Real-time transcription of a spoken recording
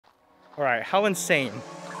All right, how insane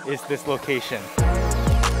is this location?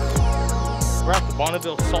 We're at the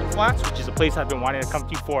Bonneville Salt Flats, which is a place I've been wanting to come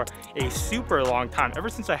to for a super long time, ever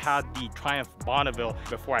since I had the Triumph Bonneville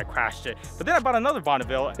before I crashed it. But then I bought another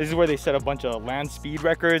Bonneville. This is where they set a bunch of land speed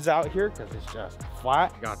records out here because it's just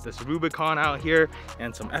flat. Got this Rubicon out here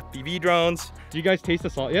and some FPV drones. Do you guys taste the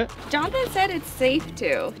salt yet? Jonathan said it's safe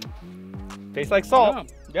to. Tastes like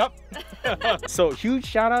salt. Yeah. Yep. So huge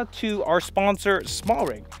shout out to our sponsor,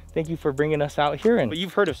 SmallRig. Thank you for bringing us out here. And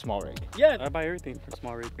you've heard of SmallRig. Yeah, I buy everything from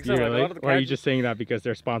SmallRig. Really? Or are you just saying that because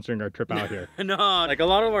they're sponsoring our trip out here? No, like a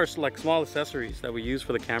lot of our like small accessories that we use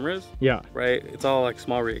for the cameras. Yeah. Right? It's all like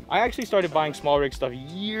SmallRig. I actually started buying SmallRig stuff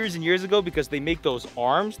years and years ago because they make those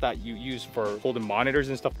arms that you use for holding monitors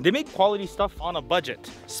and stuff. They make quality stuff on a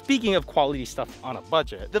budget. Speaking of quality stuff on a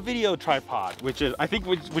budget, the video tripod, which is, I think,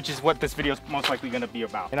 which is what this video is most likely going to be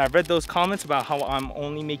about. And I've read those comments about how I'm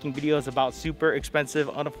only making videos about super expensive,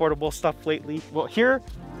 unaffordable stuff lately. Well, here,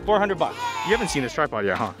 400 bucks. You haven't seen this tripod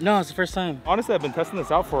yet, huh? No, it's the first time. Honestly, I've been testing this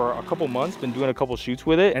out for a couple months, been doing a couple shoots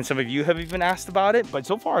with it, and some of you have even asked about it, but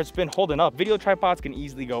so far it's been holding up. Video tripods can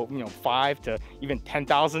easily go, you know, $5,000 to even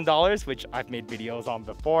 $10,000, which I've made videos on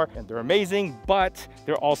before, and they're amazing, but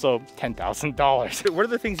they're also $10,000. What are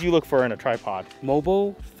the things you look for in a tripod?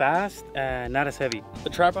 Mobile, fast, and not as heavy. The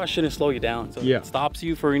tripod shouldn't slow you down, so if it stops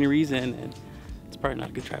you for any reason, and it's probably not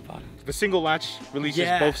a good tripod. The single latch releases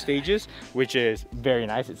both stages, which is very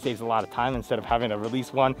nice. It saves a lot of time instead of having to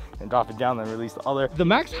release one and drop it down and release the other. The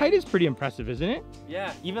max height is pretty impressive, isn't it?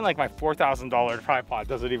 Yeah. Even like my $4,000 tripod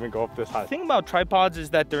doesn't even go up this high. The thing about tripods is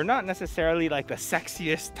that they're not necessarily like the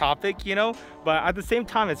sexiest topic, you know, but at the same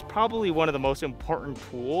time, it's probably one of the most important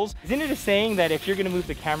tools. Isn't it a saying that if you're gonna move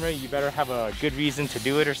the camera, you better have a good reason to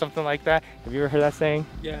do it or something like that? Have you ever heard that saying?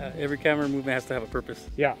 Yeah, every camera movement has to have a purpose.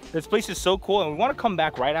 Yeah, this place is so cool, and we want to come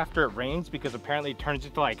back right after it rains because apparently it turns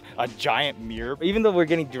into like a giant mirror. Even though we're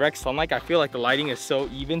getting direct sunlight, I feel like the lighting is so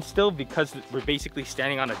even still because we're basically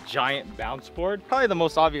standing on a giant bounce board. Probably the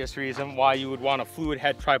most obvious reason why you would want a fluid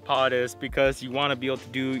head tripod is because you want to be able to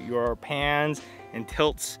do your pans and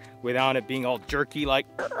tilts without it being all jerky like,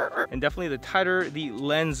 and definitely the tighter the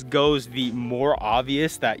lens goes, the more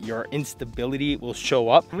obvious that your instability will show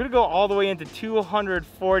up. I'm gonna go all the way into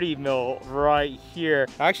 240 mil right here.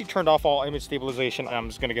 I actually turned off all image stabilization. I'm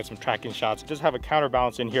just gonna get some tracking shots. It does have a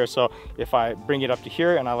counterbalance in here, so if I bring it up to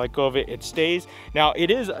here and I let go of it, it stays. Now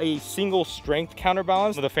it is a single strength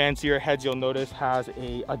counterbalance. The fancier heads you'll notice has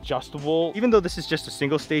a adjustable. Even though this is just a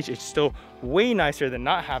single stage, it's still way nicer than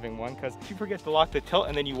not having one, because if you forget to lock the tilt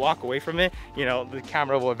and then you walk away from it, you know, the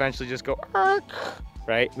camera will eventually just go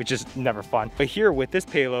right, which is never fun. But here with this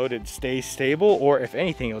payload, it stays stable, or if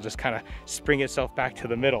anything, it'll just kind of spring itself back to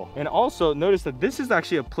the middle. And also notice that this is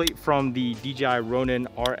actually a plate from the DJI Ronin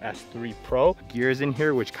RS3 Pro. Gears in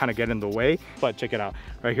here which kind of get in the way, but check it out.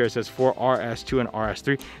 Right here it says for RS2 and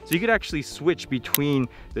RS3. So you could actually switch between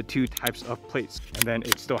the two types of plates, and then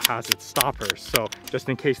it still has its stoppers. So just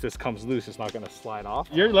in case this comes loose, it's not gonna slide off.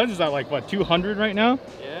 Your lens is at like what, 200 right now?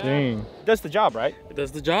 Yeah. Dang. It does the job, right? It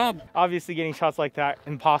does the job. Obviously getting shots like that,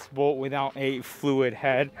 impossible without a fluid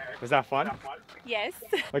head. Was that fun? Yes.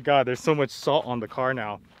 My God, there's so much salt on the car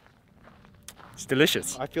now. It's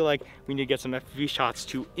delicious. I feel like we need to get some FPV shots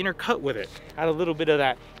to intercut with it. Add a little bit of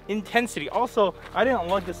that intensity. Also, I didn't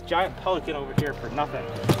lug this giant Pelican over here for nothing.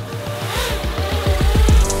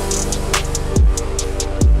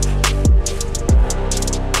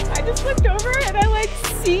 I just looked over and I like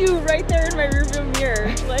see you right there in my rearview mirror.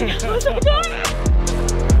 Like, what's going on?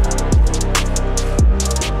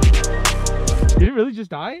 Did it really just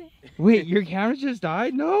die? Wait, your camera just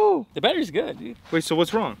died? No. The battery's good, dude. Wait, so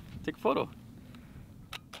what's wrong? Take a photo.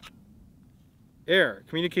 Error.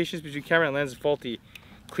 Communications between camera and lens is faulty.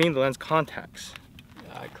 Clean the lens contacts.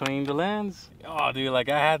 I cleaned the lens. Oh, dude, like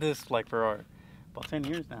I had this like for about 10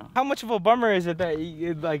 years now. How much of a bummer is it that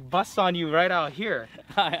it like busts on you right out here?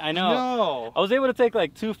 I know. No. I was able to take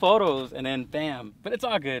like 2 photos and then bam. But it's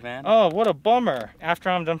all good, man. Oh, what a bummer. After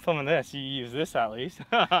I'm done filming this, you use this at least.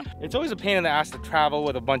 It's always a pain in the ass to travel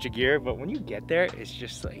with a bunch of gear, but when you get there, it's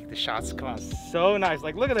just like the shots come out so nice.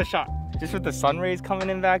 Like, look at the shot. Just with the sun rays coming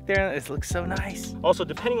in back there, it looks so nice. Also,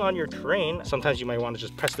 depending on your terrain, sometimes you might want to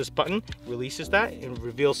just press this button, releases that, and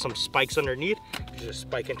reveals some spikes underneath. There's a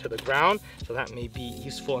spike into the ground, so that may be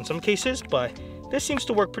useful in some cases, but this seems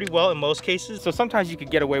to work pretty well in most cases. So sometimes you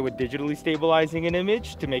could get away with digitally stabilizing an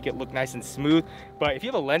image to make it look nice and smooth, but if you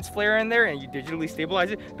have a lens flare in there and you digitally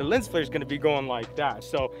stabilize it, the lens flare is going to be going like that.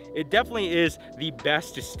 So it definitely is the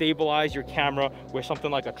best to stabilize your camera with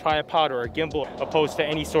something like a tripod or a gimbal, opposed to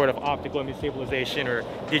any sort of optical image stabilization or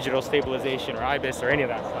digital stabilization or IBIS or any of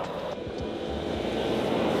that stuff.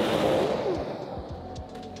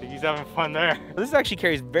 He's having fun there. This is actually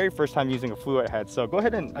Carrie's very first time using a fluid head. So go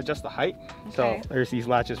ahead and adjust the height. Okay. So there's these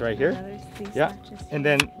latches right here. There's these Yeah. latches here. And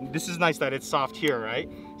then this is nice that it's soft here, right?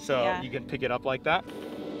 So Yeah. you can pick it up like that.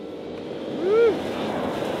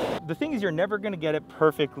 The thing is, you're never gonna get it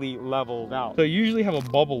perfectly leveled out. So you usually have a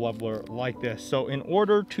bubble leveler like this. So in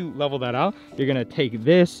order to level that out, you're gonna take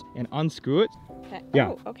this and unscrew it. Okay. Yeah.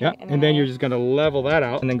 Oh, okay. Yeah. And then you're just gonna level that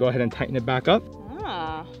out and then go ahead and tighten it back up.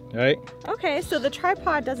 Ah. Right? Okay, so the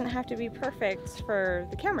tripod doesn't have to be perfect for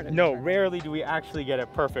the camera to No, turn. rarely do we actually get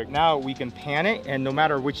it perfect. Now we can pan it, and no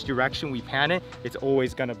matter which direction we pan it, it's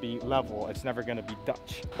always gonna be level. It's never gonna be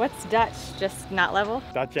Dutch. What's Dutch? Just not level?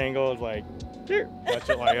 Dutch angle is like, here, Dutch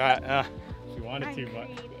it like that. If you wanted to, but.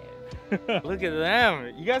 Look at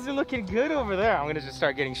them. You guys are looking good over there. I'm gonna just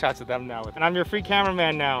start getting shots of them now. And I'm your free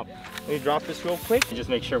cameraman now. Let me drop this real quick. Just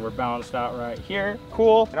make sure we're balanced out right here.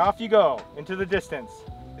 Cool. And off you go into the distance.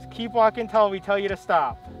 Just keep walking till we tell you to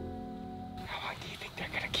stop. How long do you think they're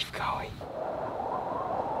gonna keep going?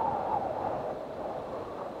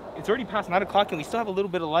 It's already past 9 o'clock and we still have a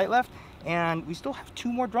little bit of light left. And we still have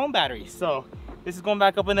 2 more drone batteries. So this is going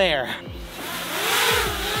back up in the air.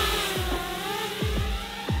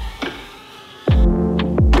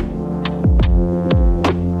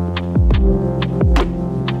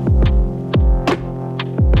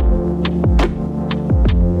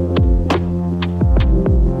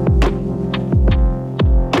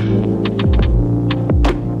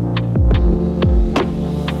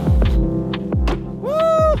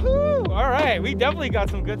 We definitely got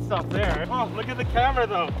some good stuff there. Oh, look at the camera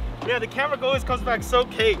though. Yeah, the camera always comes back so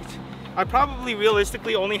caked. I probably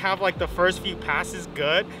realistically only have like the first few passes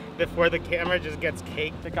good before the camera just gets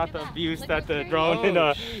caked. Check out the abuse that the drone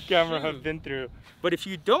and camera have been through. But if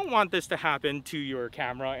you don't want this to happen to your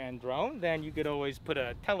camera and drone, then you could always put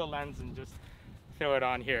a telelens and just throw it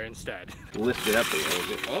on here instead. Lift it up a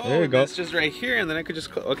little bit. Oh, there you go. It's just right here, and then I could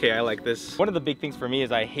just, okay, I like this. One of the big things for me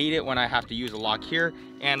is I hate it when I have to use a lock here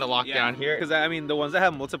and a lock down here. Because I mean, the ones that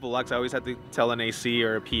have multiple locks, I always have to tell an AC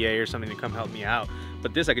or a PA or something to come help me out.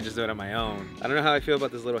 But this, I could just do it on my own. I don't know how I feel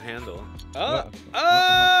about this little handle. Oh!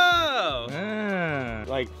 Oh!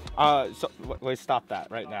 Like, so wait, stop that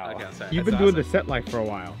right now. Okay, I'm sorry. You've been doing the set life for a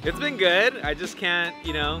while. It's been good. I just can't,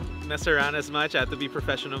 you know, mess around as much. I have to be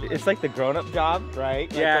professional. It's like the grown-up job,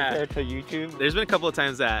 right? Like, yeah. Compared to YouTube. There's been a couple of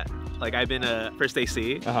times that, like, I've been a first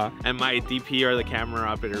AC, and my DP or the camera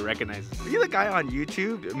operator recognizes. Are you the guy on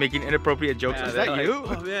YouTube making inappropriate jokes? Yeah, is that like, you?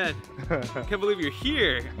 Oh man, can't believe you're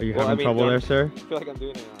here. Are you having trouble there, sir? I feel like I'm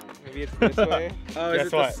doing it wrong. Maybe it's this way. Oh, is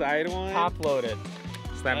it the side one? Top loaded.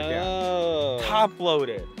 Slam it down. Oh. Top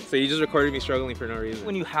loaded. So you just recorded me struggling for no reason.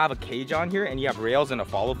 When you have a cage on here and you have rails and a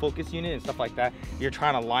follow focus unit and stuff like that, you're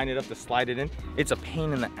trying to line it up to slide it in. It's a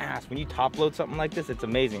pain in the ass. When you top load something like this, it's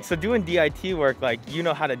amazing. So doing DIT work, like, you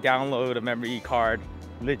know how to download a memory card,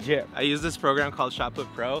 legit. I use this program called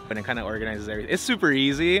Shotput Pro, and it kind of organizes everything. It's super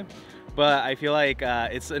easy, but I feel like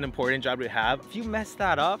it's an important job to have. If you mess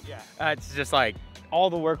that up, it's just like all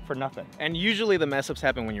the work for nothing. And usually the mess ups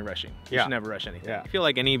happen when you're rushing. You should never rush anything. I feel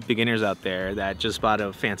like any beginners out there that just bought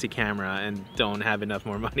a fancy camera and don't have enough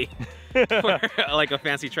more money for like a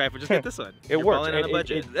fancy tripod, just get this one. It works. Balling on a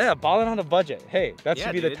budget. Yeah, balling on a budget. Hey, that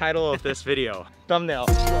should be the title of this video. Thumbnail.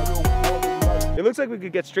 It looks like we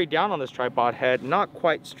could get straight down on this tripod head, not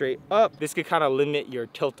quite straight up. This could kind of limit your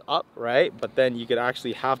tilt up, right? But then you could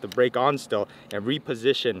actually have the brake on still and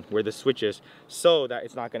reposition where the switch is so that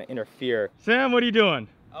it's not going to interfere. Sam, what are you doing?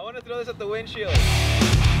 I want to throw this at the windshield.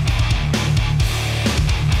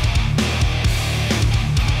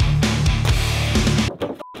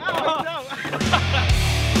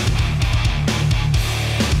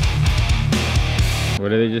 What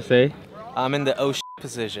did they just say? I'm in the oh shit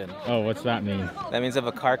position. Oh, what's that mean? That means if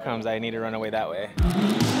a car comes, I need to run away that way.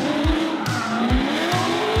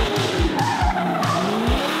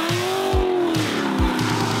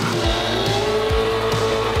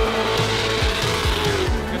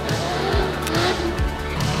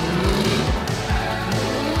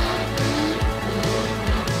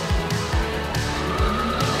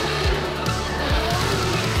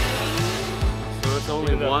 So it's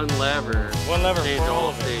only one lever. One lever Change for all all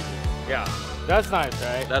of it. stages. Yeah, that's nice,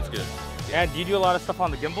 right? That's good. And do you do a lot of stuff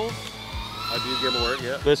on the gimbals? I do gimbal work,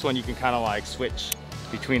 yeah. This one you can kind of like switch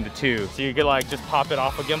between the two. So you could like just pop it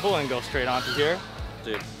off a gimbal and go straight onto here.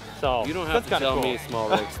 Dude, so you don't have to tell me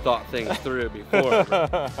SmallRig's thought things through before.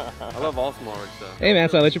 I love all SmallRig stuff. Hey man,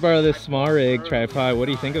 so I let you borrow this SmallRig tripod. What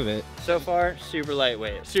do you think of it? So far, super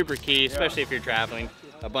lightweight, super key, especially if you're traveling.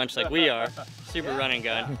 a bunch like we are, super running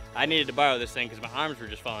gun, I needed to borrow this thing because my arms were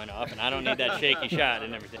just falling off, and I don't need that shaky shot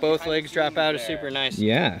and everything. Both legs drop out is super nice.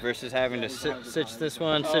 Yeah. Versus having to stitch this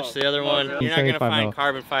one, stitch the other one. You're not gonna find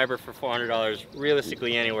carbon fiber for $400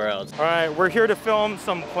 realistically anywhere else. All right, we're here to film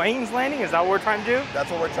some planes landing. Is that what we're trying to do?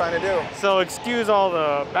 That's what we're trying to do. So excuse all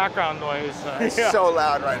the background noise. It's so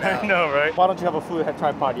loud right now. I know, right? Why don't you have a fluid head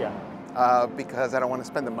tripod yet? Because I don't want to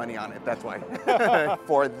spend the money on it, that's why.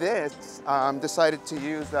 For this, decided to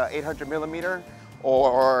use the 800 millimeter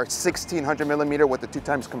or 1600 millimeter with the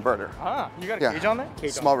 2x converter. Ah, you got a cage on that?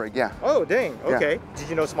 SmallRig, yeah. Oh, dang, okay. Yeah. Did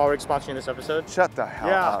you know SmallRig sponsoring this episode? Shut the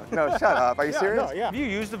hell up. No, shut up. Are you serious? No, yeah. Have you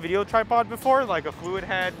used a video tripod before? Like a fluid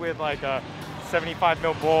head with like a 75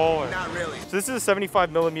 mil bowl? Or... Not really. So this is a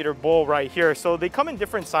 75 millimeter bowl right here. So they come in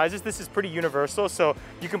different sizes. This is pretty universal. So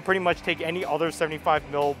you can pretty much take any other 75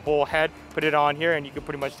 mil bowl head, put it on here, and you can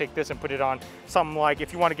pretty much take this and put it on something like,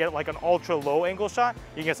 if you want to get like an ultra low angle shot,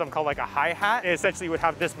 you can get something called like a high hat. It essentially would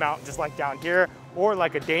have this mount just like down here, or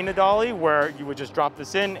like a Dana dolly where you would just drop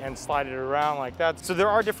this in and slide it around like that. So there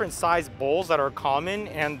are different size bowls that are common,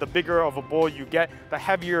 and the bigger of a bowl you get, the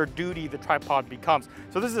heavier duty the tripod becomes.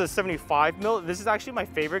 So this is a 75 mil. This is actually my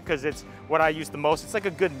favorite because it's what I use the most. It's like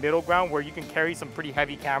a good middle ground where you can carry some pretty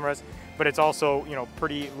heavy cameras, but it's also, you know,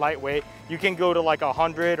 pretty lightweight. You can go to like a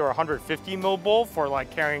 100 or 150 mil bowl for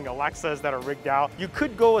like carrying Alexas that are rigged out. You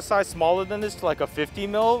could go a size smaller than this to like a 50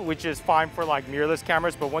 mil, which is fine for like mirrorless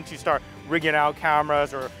cameras, but once you start rigging out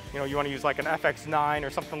cameras, or you know, you want to use like an FX9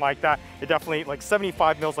 or something like that, it definitely, like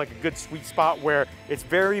 75 mil is like a good sweet spot where it's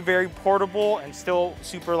very, very portable and still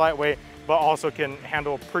super lightweight, but also can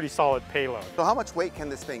handle a pretty solid payload. So how much weight can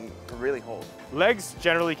this thing really hold? Legs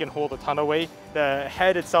generally can hold a ton of weight. The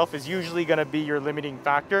head itself is usually going to be your limiting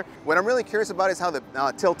factor. What I'm really curious about is how the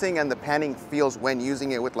tilting and the panning feels when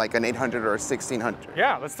using it with like an 800 or a 1600.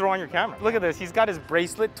 Yeah, let's throw on your camera. Look at this. He's got his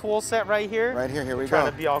bracelet tool set right here. Right here, here we go. Trying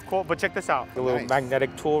to be all cool, but check this out. The little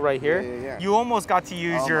magnetic tool right here. Yeah. You almost got to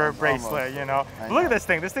use your bracelet, you know. Look at this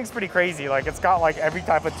thing. This thing's pretty crazy. Like, it's got like every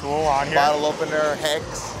type of tool on here. Bottle opener,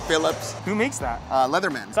 Hex, Phillips. Who makes that?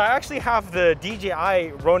 Leatherman. So I actually have the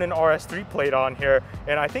DJI Ronin RS3 plate on here,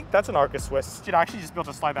 and I think that's an Arca Swiss. You'd actually just be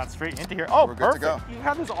able to slide that straight into here. Oh, we're perfect. good to go. You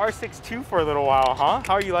had this R6 II for a little while, huh?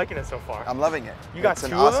 How are you liking it so far? I'm loving it. You got it's two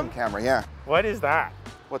an awesome of them? camera, yeah. What is that?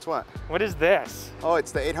 What's what? What is this? Oh,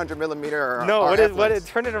 it's the 800 millimeter. No, RF what lens. is,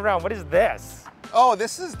 turn it around. What is this? Oh,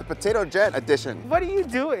 this is the Potato Jet edition. What are you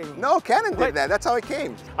doing? No, Canon did that. That's how it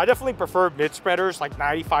came. I definitely prefer mid spreaders like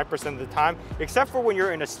 95% of the time, except for when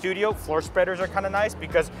you're in a studio. Floor spreaders are kind of nice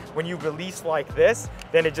because when you release like this,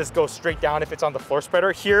 then it just goes straight down if it's on the floor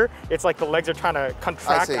spreader. Here, it's like the legs are trying to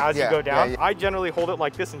contract as you go down. I generally hold it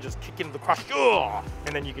like this and just kick it in the crotch,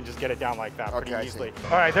 and then you can just get it down like that pretty easily.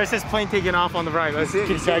 All right, there's this plane taking off on the right. Let's can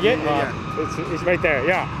you check it? It's right there,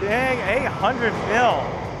 yeah. Dang, 800 mil.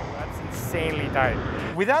 That's insanely tight.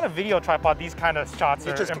 Without a video tripod, these kind of shots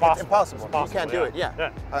are impossible. It's impossible. You can't do it,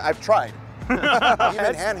 yeah. I've tried. Even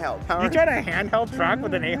handheld. You tried a handheld track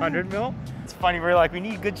with an 800 mil? It's funny, we're like, we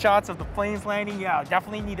need good shots of the planes landing. Yeah,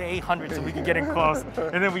 definitely need an 800 so we can get in close.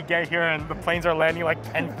 And then we get here and the planes are landing like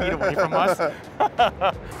 10 feet away from us.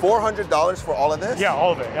 $400 for all of this? Yeah,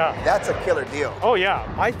 all of it, yeah. That's a killer deal. Oh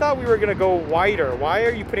yeah, I thought we were gonna go wider. Why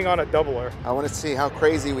are you putting on a doubler? I want to see how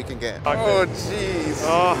crazy we can get. Okay. Oh, jeez.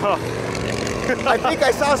 Oh. I think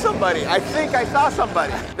I saw somebody.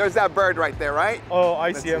 There's that bird right there, right? Oh,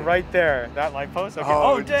 I see it right there. That light post? Okay.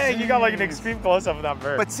 Oh, dang, you got like an extreme close-up of that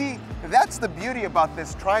bird. But see, that's the beauty about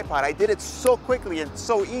this tripod. I did it so quickly and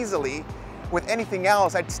so easily. With anything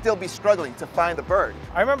else, I'd still be struggling to find the bird.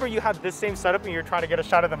 I remember you had this same setup and you were trying to get a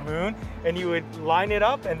shot of the moon, and you would line it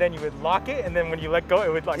up and then you would lock it, and then when you let go,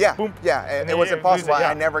 it would like boom. Yeah, it was impossible.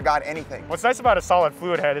 I never got anything. What's nice about a solid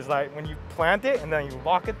fluid head is like when you plant it and then you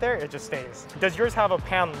lock it there, it just stays. Does yours have a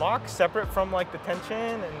pan lock separate from like the tension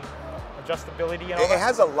and adjustability and all that? It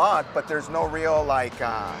has a lock, but there's no real like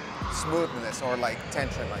smoothness or like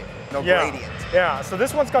tension, like no gradient. Yeah, so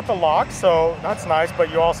this one's got the lock, so that's nice, but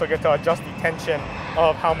you also get to adjust the tension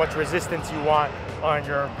of how much resistance you want on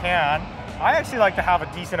your pan. I actually like to have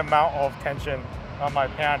a decent amount of tension on my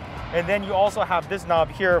pan. And then you also have this knob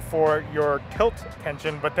here for your tilt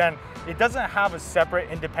tension, but then it doesn't have a separate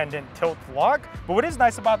independent tilt lock. But what is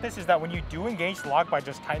nice about this is that when you do engage the lock by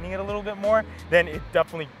just tightening it a little bit more, then it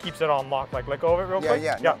definitely keeps it on lock. Like let go of it real quick.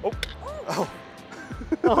 Yeah. Oh.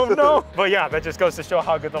 Oh no. But yeah, that just goes to show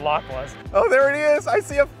how good the lock was. Oh, there it is. I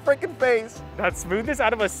see a freaking face. That smoothness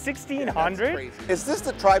out of a 1600. Is this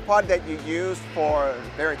the tripod that you used for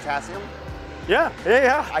Veritasium? Yeah.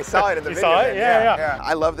 I saw it in the video. Saw it? Yeah.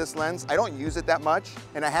 I love this lens. I don't use it that much,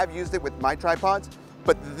 and I have used it with my tripods,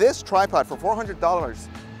 But this tripod for $400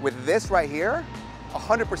 with this right here,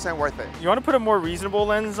 100% worth it. You want to put a more reasonable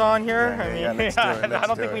lens on here? Let's do it. I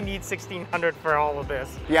don't think we need 1600 for all of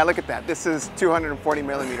this. Yeah, look at that. This is 240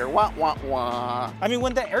 millimeter. Wah, wah, wah. I mean,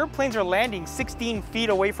 when the airplanes are landing 16 feet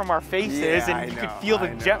away from our faces and you could feel the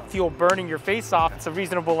jet fuel burning your face off, it's a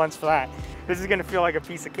reasonable lens for that. This is gonna feel like a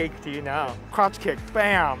piece of cake to you now. Crotch kick,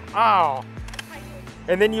 bam, ow.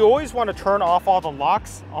 And then you always want to turn off all the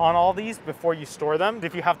locks on all these before you store them.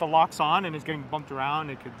 If you have the locks on and it's getting bumped around,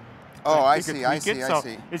 it could I see.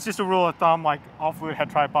 It's just a rule of thumb, like all fluid head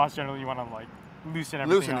tripods, generally you want to like loosen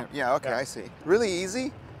everything up. Yeah, okay, I see. Really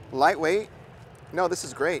easy, lightweight. No, this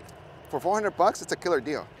is great. For $400, it's a killer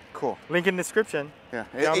deal. Cool. Link in the description. Yeah.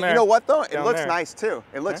 You know what though? It looks nice too.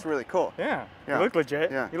 It looks really cool. Yeah. You look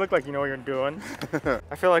legit. Yeah. You look like you know what you're doing.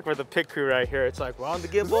 I feel like we're the pit crew right here. It's like, we're on the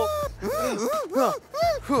gimbal.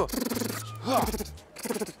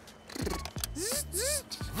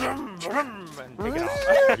 And pick it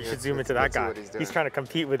off. You should zoom into that guy. He's trying to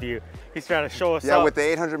compete with you. He's trying to show us up. Yeah, with the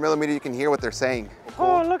 800 millimeter, you can hear what they're saying.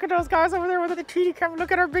 Oh, look at those guys over there with the 3D camera.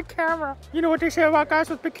 Look at our big camera. You know what they say about guys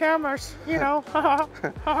with big cameras, you know.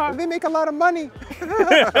 They make a lot of money.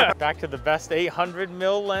 Back to the best 800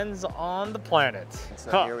 mil lens on the planet.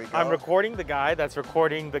 So here we go. I'm recording the guy that's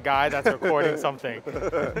recording the guy that's recording something.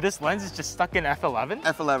 This lens is just stuck in f11?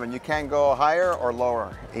 F11, you can't go higher or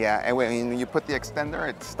lower. Yeah, and when you put the extender,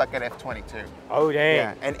 it's stuck at f22. Oh, dang.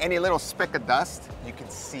 Yeah, and any little speck of dust, you can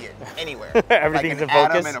see it anywhere. Everything's like in an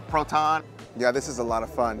focus. atom and a proton. Yeah, this is a lot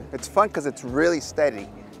of fun. It's fun because it's really steady.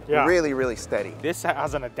 Yeah. Really, really steady. This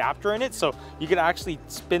has an adapter in it, so you can actually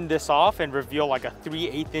spin this off and reveal like a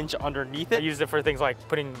 3/8 inch underneath it. I use it for things like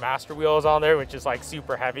putting master wheels on there, which is like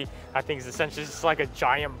super heavy. I think it's essentially just like a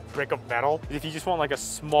giant brick of metal. If you just want like a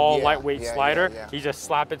small lightweight slider, you just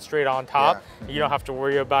slap it straight on top. You don't have to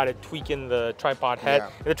worry about it tweaking the tripod head.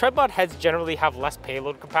 The tripod heads generally have less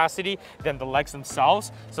payload capacity than the legs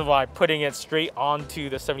themselves. So by putting it straight onto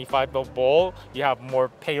the 75 mil bowl, you have more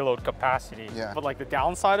payload capacity. But like the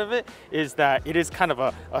downside of it is that it is kind of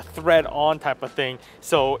a thread on type of thing.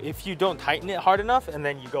 So if you don't tighten it hard enough and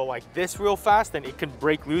then you go like this real fast, then it can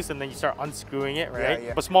break loose and then you start unscrewing it,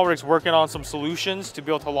 right? But SmallRig's working on some solutions to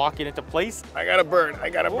be able to lock it into place. I got a bird, I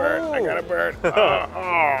got a bird, I got a bird.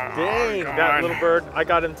 Dang, that little bird, I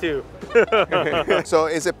got him too. So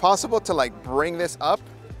is it possible to like bring this up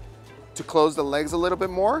to close the legs a little bit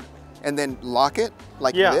more? And then lock it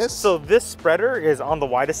like this? So this spreader is on the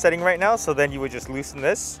widest setting right now, so then you would just loosen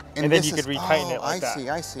this, and then you could retighten it like that.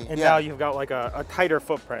 I see. And now you've got like a tighter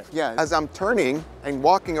footprint. Yeah, as I'm turning and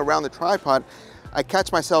walking around the tripod, I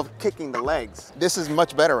catch myself kicking the legs. This is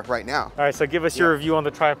much better right now. All right, so give us your review on the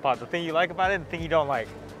tripod. The thing you like about it, and the thing you don't like.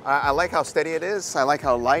 I like how steady it is, I like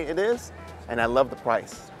how light it is, and I love the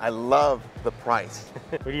price. I love the price.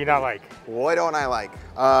 What do you not like? What don't I like?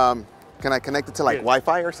 Can I connect it to like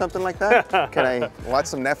Wi-Fi or something like that? Can I watch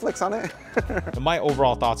some Netflix on it? In my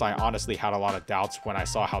overall thoughts, I honestly had a lot of doubts when I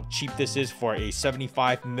saw how cheap this is for a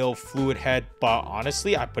 75 mil fluid head, but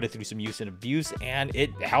honestly, I put it through some use and abuse and it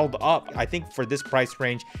held up. I think for this price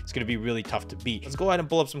range, it's gonna be really tough to beat. Let's go ahead and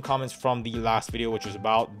pull up some comments from the last video, which was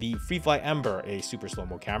about the FreeFly Ember, a super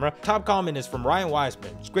slow-mo camera. Top comment is from Ryan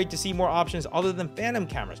Wiseman. It's great to see more options other than Phantom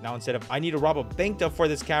cameras. Now, instead of I need to rob a bank for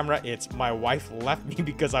this camera, it's my wife left me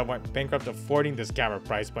because I went bankrupt affording this camera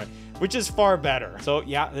price point, which is far better. So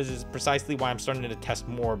yeah, this is precisely why I'm starting to test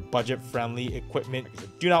more budget-friendly equipment. I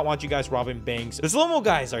do not want you guys robbing banks. The slow-mo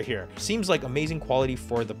guys are here. Seems like amazing quality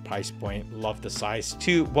for the price point. Love the size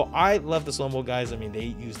too. Well, I love the slow-mo guys. I mean,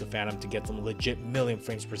 they use the Phantom to get some legit million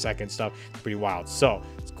frames per second stuff. It's pretty wild. So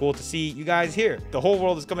it's cool to see you guys here. The whole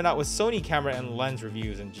world is coming out with Sony camera and lens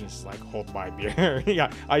reviews, and just like hold my beer.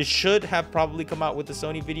 Yeah, I should have probably come out with the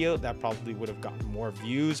Sony video. That probably would have gotten more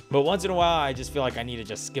views. But once in a while, I just feel like I need to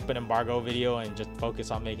just skip an embargo video and just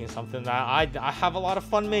focus on making something that I have a lot of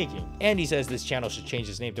fun making. Andy says this channel should change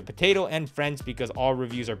its name to Potato and Friends because all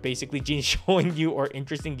reviews are basically Gene showing you or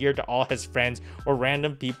interesting gear to all his friends or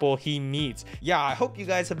random people he meets. Yeah, I hope you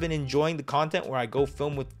guys have been enjoying the content where I go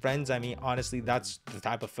film with friends. I mean, honestly, that's the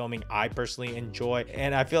type of filming I personally enjoy,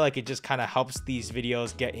 and I feel like it just kind of helps these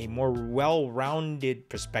videos get a more well-rounded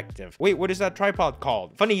perspective. Wait, what is that tripod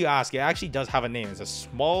called? Funny you ask, it actually does have a name. It's a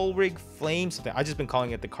SmallRig Flame something. I've just been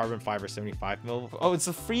calling it the Carbon Fiber 75 mil. Oh, it's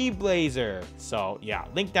a Free Blazer. So yeah,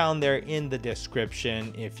 link down there in the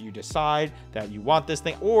description if you decide that you want this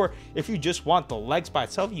thing, or if you just want the legs by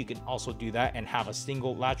itself, you can also do that and have a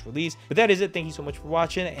single latch release. But that is it. Thank you so much for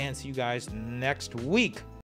watching, and see you guys next week.